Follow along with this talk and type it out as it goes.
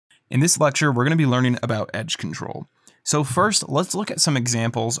In this lecture, we're going to be learning about edge control. So first, let's look at some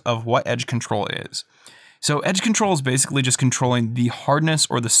examples of what edge control is. So edge control is basically just controlling the hardness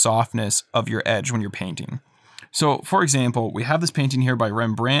or the softness of your edge when you're painting. So for example, we have this painting here by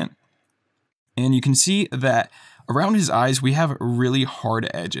Rembrandt, and you can see that around his eyes, we have really hard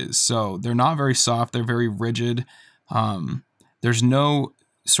edges. So they're not very soft, they're very rigid. There's no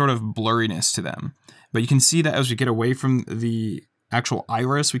sort of blurriness to them. But you can see that as we get away from the actual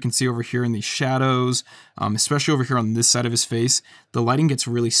iris, we can see over here in these shadows, especially over here on this side of his face, the lighting gets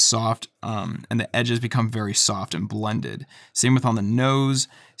really soft and the edges become very soft and blended. Same with on the nose,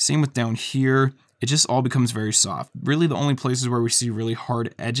 same with down here. It just all becomes very soft. Really the only places where we see really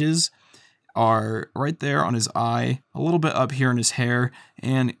hard edges are right there on his eye, a little bit up here in his hair,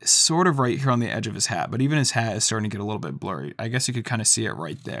 and sort of right here on the edge of his hat. But even his hat is starting to get a little bit blurry. I guess you could kind of see it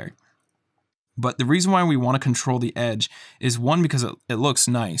right there. But the reason why we want to control the edge is one, because it looks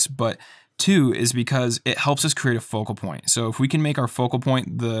nice, but two is because it helps us create a focal point. So if we can make our focal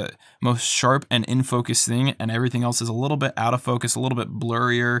point the most sharp and in focus thing, and everything else is a little bit out of focus, a little bit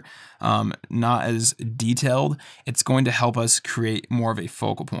blurrier, not as detailed, it's going to help us create more of a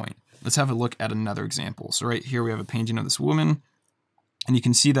focal point. Let's have a look at another example. So right here we have a painting of this woman. And you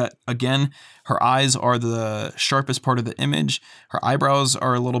can see that, again, her eyes are the sharpest part of the image. Her eyebrows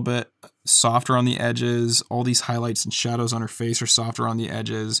are a little bit softer on the edges. All these highlights and shadows on her face are softer on the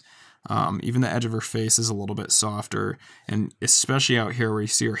edges. Even the edge of her face is a little bit softer. And especially out here where you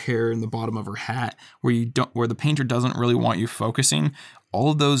see her hair in the bottom of her hat, where the painter doesn't really want you focusing,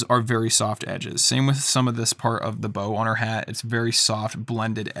 all of those are very soft edges. Same with some of this part of the bow on her hat. It's very soft,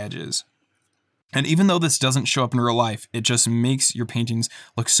 blended edges. And even though this doesn't show up in real life, it just makes your paintings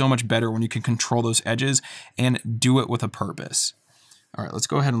look so much better when you can control those edges and do it with a purpose. All right, let's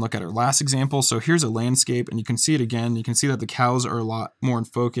go ahead and look at our last example. So here's a landscape, and you can see it again. You can see that the cows are a lot more in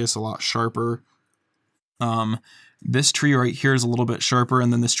focus, a lot sharper. This tree right here is a little bit sharper,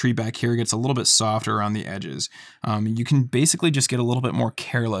 and then this tree back here gets a little bit softer around the edges. You can basically just get a little bit more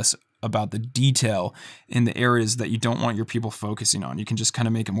careless about the detail in the areas that you don't want your people focusing on. You can just kind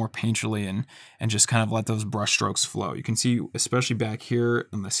of make it more painterly and just kind of let those brush strokes flow. You can see, especially back here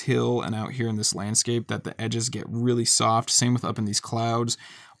on this hill and out here in this landscape, that the edges get really soft. Same with up in these clouds.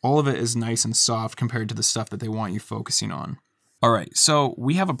 All of it is nice and soft compared to the stuff that they want you focusing on. All right, so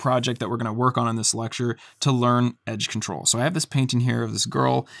we have a project that we're going to work on in this lecture to learn edge control. So I have this painting here of this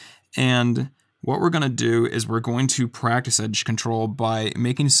girl, and what we're going to do is we're going to practice edge control by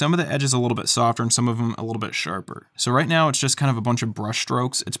making some of the edges a little bit softer and some of them a little bit sharper. So right now it's just kind of a bunch of brush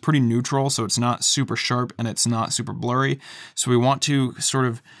strokes. It's pretty neutral, so it's not super sharp and it's not super blurry. So we want to sort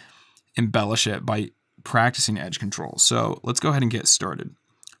of embellish it by practicing edge control. So let's go ahead and get started.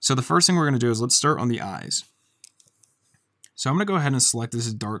 So the first thing we're going to do is let's start on the eyes. So I'm going to go ahead and select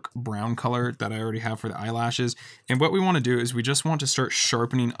this dark brown color that I already have for the eyelashes. And what we want to do is we just want to start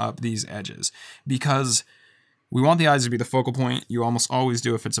sharpening up these edges, because we want the eyes to be the focal point. You almost always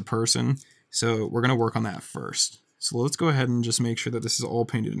do if it's a person. So we're going to work on that first. So let's go ahead and just make sure that this is all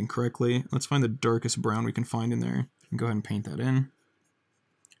painted in correctly. Let's find the darkest brown we can find in there and go ahead and paint that in.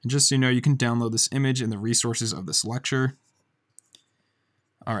 And just so you know, you can download this image in the resources of this lecture.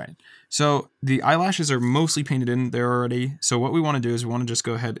 All right, so the eyelashes are mostly painted in there already. So what we want to do is we want to just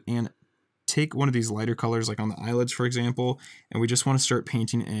go ahead and take one of these lighter colors, like on the eyelids, for example, and we just want to start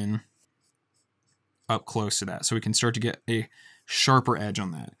painting in up close to that so we can start to get a sharper edge on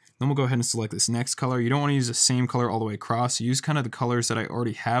that. Then we'll go ahead and select this next color. You don't want to use the same color all the way across. Use kind of the colors that I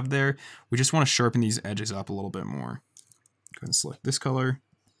already have there. We just want to sharpen these edges up a little bit more. Go ahead and select this color.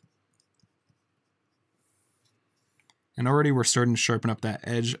 And already we're starting to sharpen up that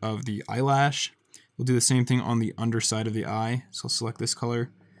edge of the eyelash. We'll do the same thing on the underside of the eye. So I'll select this color.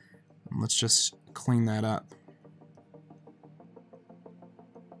 And let's just clean that up.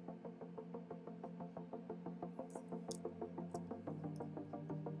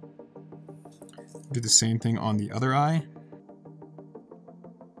 Do the same thing on the other eye.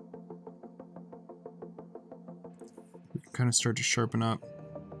 We can kind of start to sharpen up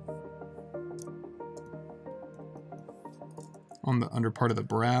on the under part of the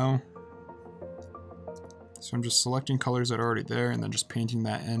brow. So I'm just selecting colors that are already there and then just painting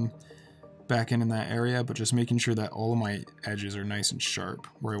that in, back in that area, but just making sure that all of my edges are nice and sharp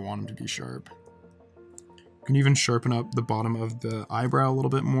where I want them to be sharp. You can even sharpen up the bottom of the eyebrow a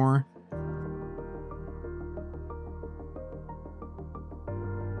little bit more.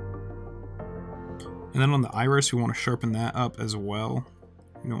 And then on the iris, we want to sharpen that up as well.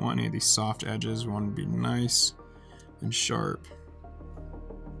 We don't want any of these soft edges. We want them to be nice and sharp.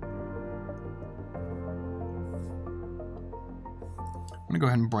 going to go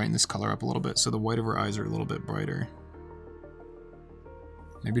ahead and brighten this color up a little bit so the white of her eyes are a little bit brighter.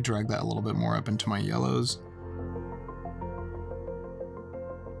 Maybe drag that a little bit more up into my yellows.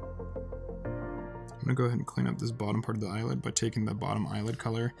 I'm going to go ahead and clean up this bottom part of the eyelid by taking the bottom eyelid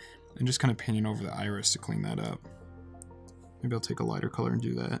color and just kind of painting over the iris to clean that up. Maybe I'll take a lighter color and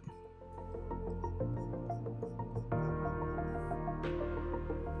do that.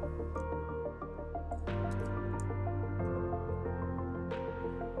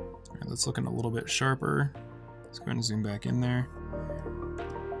 Alright, that's looking a little bit sharper. Let's go ahead and zoom back in there.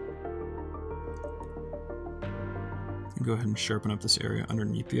 And go ahead and sharpen up this area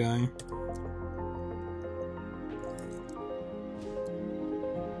underneath the eye.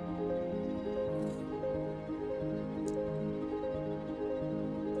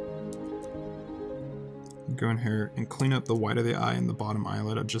 Go in here and clean up the white of the eye and the bottom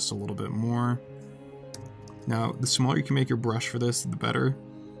eyelid just a little bit more. Now, the smaller you can make your brush for this, the better,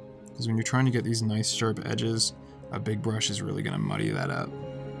 because when you're trying to get these nice sharp edges, a big brush is really going to muddy that up.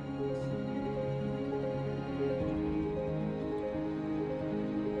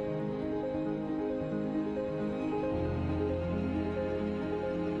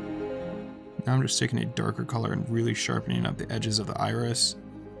 Now I'm just taking a darker color and really sharpening up the edges of the iris.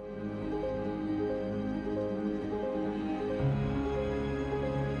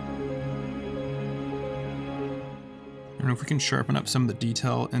 And if we can sharpen up some of the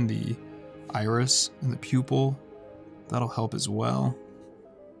detail in the iris and the pupil, that'll help as well.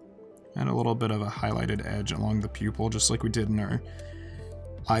 And a little bit of a highlighted edge along the pupil, just like we did in our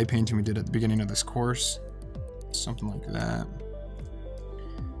eye painting we did at the beginning of this course. Something like that.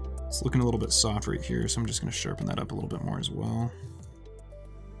 It's looking a little bit soft right here, so I'm just going to sharpen that up a little bit more as well.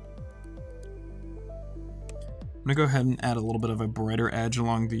 I'm going to go ahead and add a little bit of a brighter edge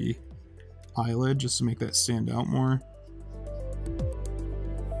along the eyelid just to make that stand out more.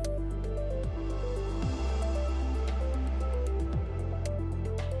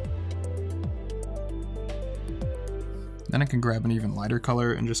 Then I can grab an even lighter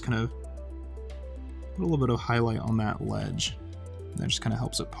color and just kind of put a little bit of highlight on that ledge. That just kind of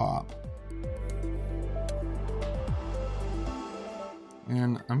helps it pop.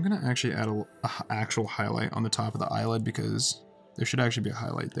 And I'm going to actually add a actual highlight on the top of the eyelid because there should actually be a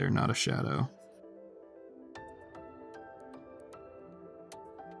highlight there, not a shadow.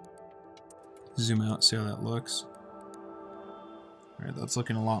 Zoom out, see how that looks. Alright, that's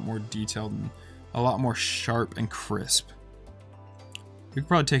looking a lot more detailed and a lot more sharp and crisp. We could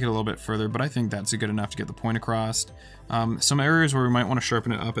probably take it a little bit further, but I think that's good enough to get the point across. Some areas where we might want to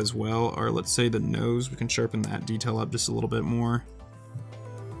sharpen it up as well are, let's say, the nose. We can sharpen that detail up just a little bit more.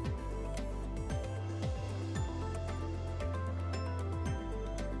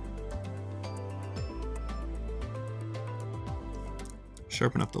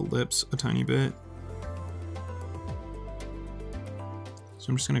 Sharpen up the lips a tiny bit. So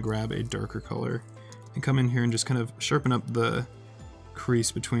I'm just going to grab a darker color and come in here and just kind of sharpen up the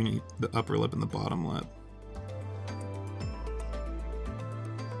crease between the upper lip and the bottom lip.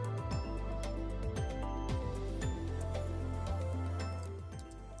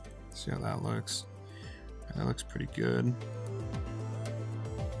 See how that looks? That looks pretty good.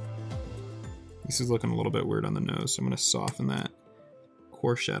 This is looking a little bit weird on the nose, so I'm going to soften that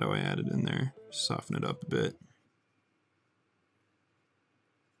core shadow I added in there. Soften it up a bit.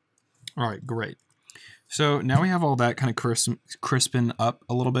 Alright, great. So now we have all that kind of crispen up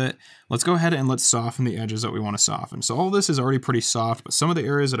a little bit. Let's go ahead and let's soften the edges that we want to soften. So all this is already pretty soft, but some of the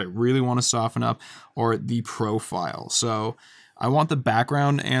areas that I really want to soften up are the profile. So I want the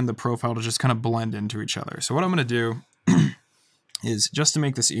background and the profile to just kind of blend into each other. So what I'm going to do is, just to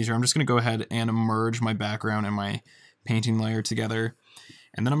make this easier, I'm just going to go ahead and merge my background and my painting layer together.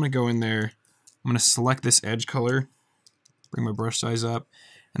 And then I'm going to go in there, I'm going to select this edge color, bring my brush size up,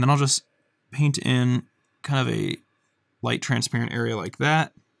 and then I'll just paint in kind of a light transparent area like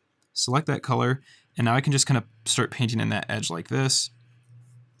that, select that color, and now I can just kind of start painting in that edge like this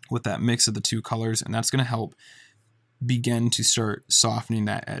with that mix of the two colors, and that's going to help begin to start softening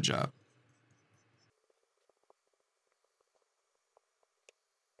that edge up.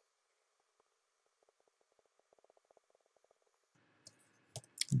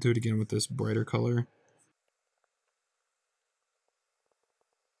 Do it again with this brighter color.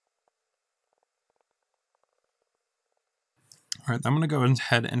 All right, I'm going to go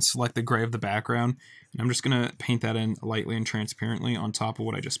ahead and select the gray of the background, and I'm just going to paint that in lightly and transparently on top of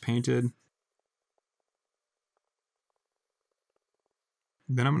what I just painted.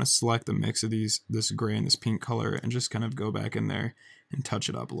 Then I'm going to select the mix of this gray and this pink color and just kind of go back in there and touch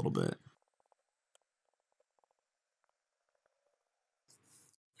it up a little bit.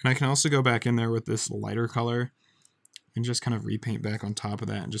 And I can also go back in there with this lighter color and just kind of repaint back on top of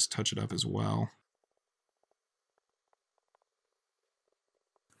that and just touch it up as well.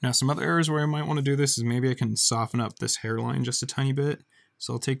 Now, some other areas where I might want to do this is maybe I can soften up this hairline just a tiny bit.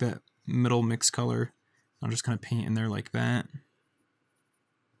 So I'll take that middle mix color, I'll just kind of paint in there like that.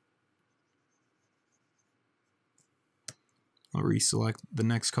 I'll reselect the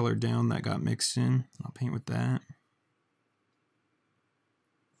next color down that got mixed in. I'll paint with that.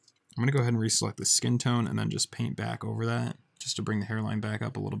 I'm going to go ahead and reselect the skin tone and then just paint back over that just to bring the hairline back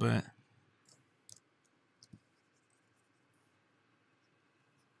up a little bit.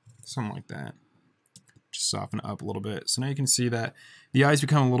 Something like that. Just soften it up a little bit. So now you can see that the eyes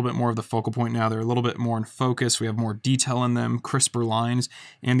become a little bit more of the focal point now. They're a little bit more in focus. We have more detail in them, crisper lines,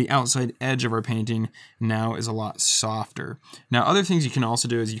 and the outside edge of our painting now is a lot softer. Now, other things you can also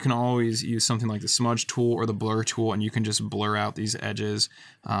do is you can always use something like the smudge tool or the blur tool, and you can just blur out these edges.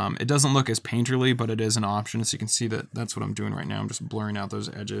 It doesn't look as painterly, but it is an option. So you can see that that's what I'm doing right now. I'm just blurring out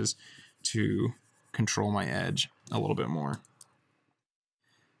those edges to control my edge a little bit more.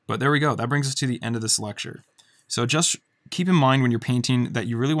 But there we go. That brings us to the end of this lecture. So just keep in mind when you're painting that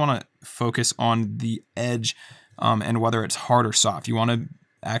you really want to focus on the edge and whether it's hard or soft. You want to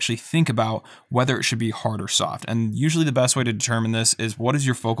actually think about whether it should be hard or soft. And usually the best way to determine this is what is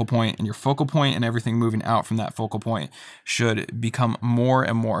your focal point, and your focal point and everything moving out from that focal point should become more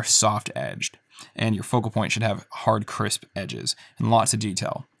and more soft edged. And your focal point should have hard, crisp edges and lots of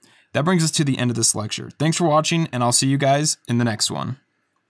detail. That brings us to the end of this lecture. Thanks for watching, and I'll see you guys in the next one.